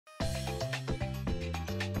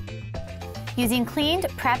Using cleaned,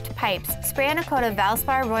 prepped pipes, spray on a coat of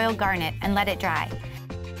Valspar Royal Garnet and let it dry.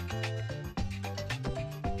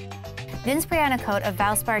 Then spray on a coat of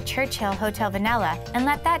Valspar Churchill Hotel Vanilla and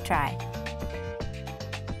let that dry.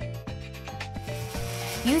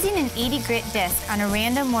 Using an 80 grit disc on a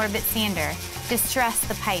random Morbit sander, distress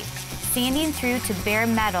the pipe, sanding through to bare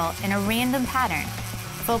metal in a random pattern.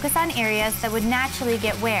 Focus on areas that would naturally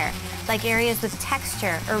get wear, like areas with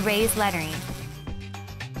texture or raised lettering.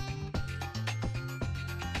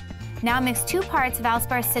 Now mix 2 parts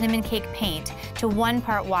Valspar Cinnamon Cake paint to 1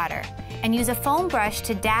 part water, and use a foam brush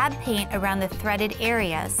to dab paint around the threaded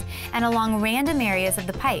areas and along random areas of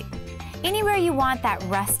the pipe. Anywhere you want that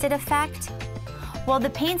rusted effect. While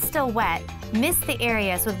the paint's still wet, mist the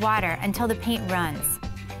areas with water until the paint runs.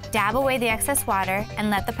 Dab away the excess water and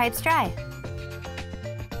let the pipes dry.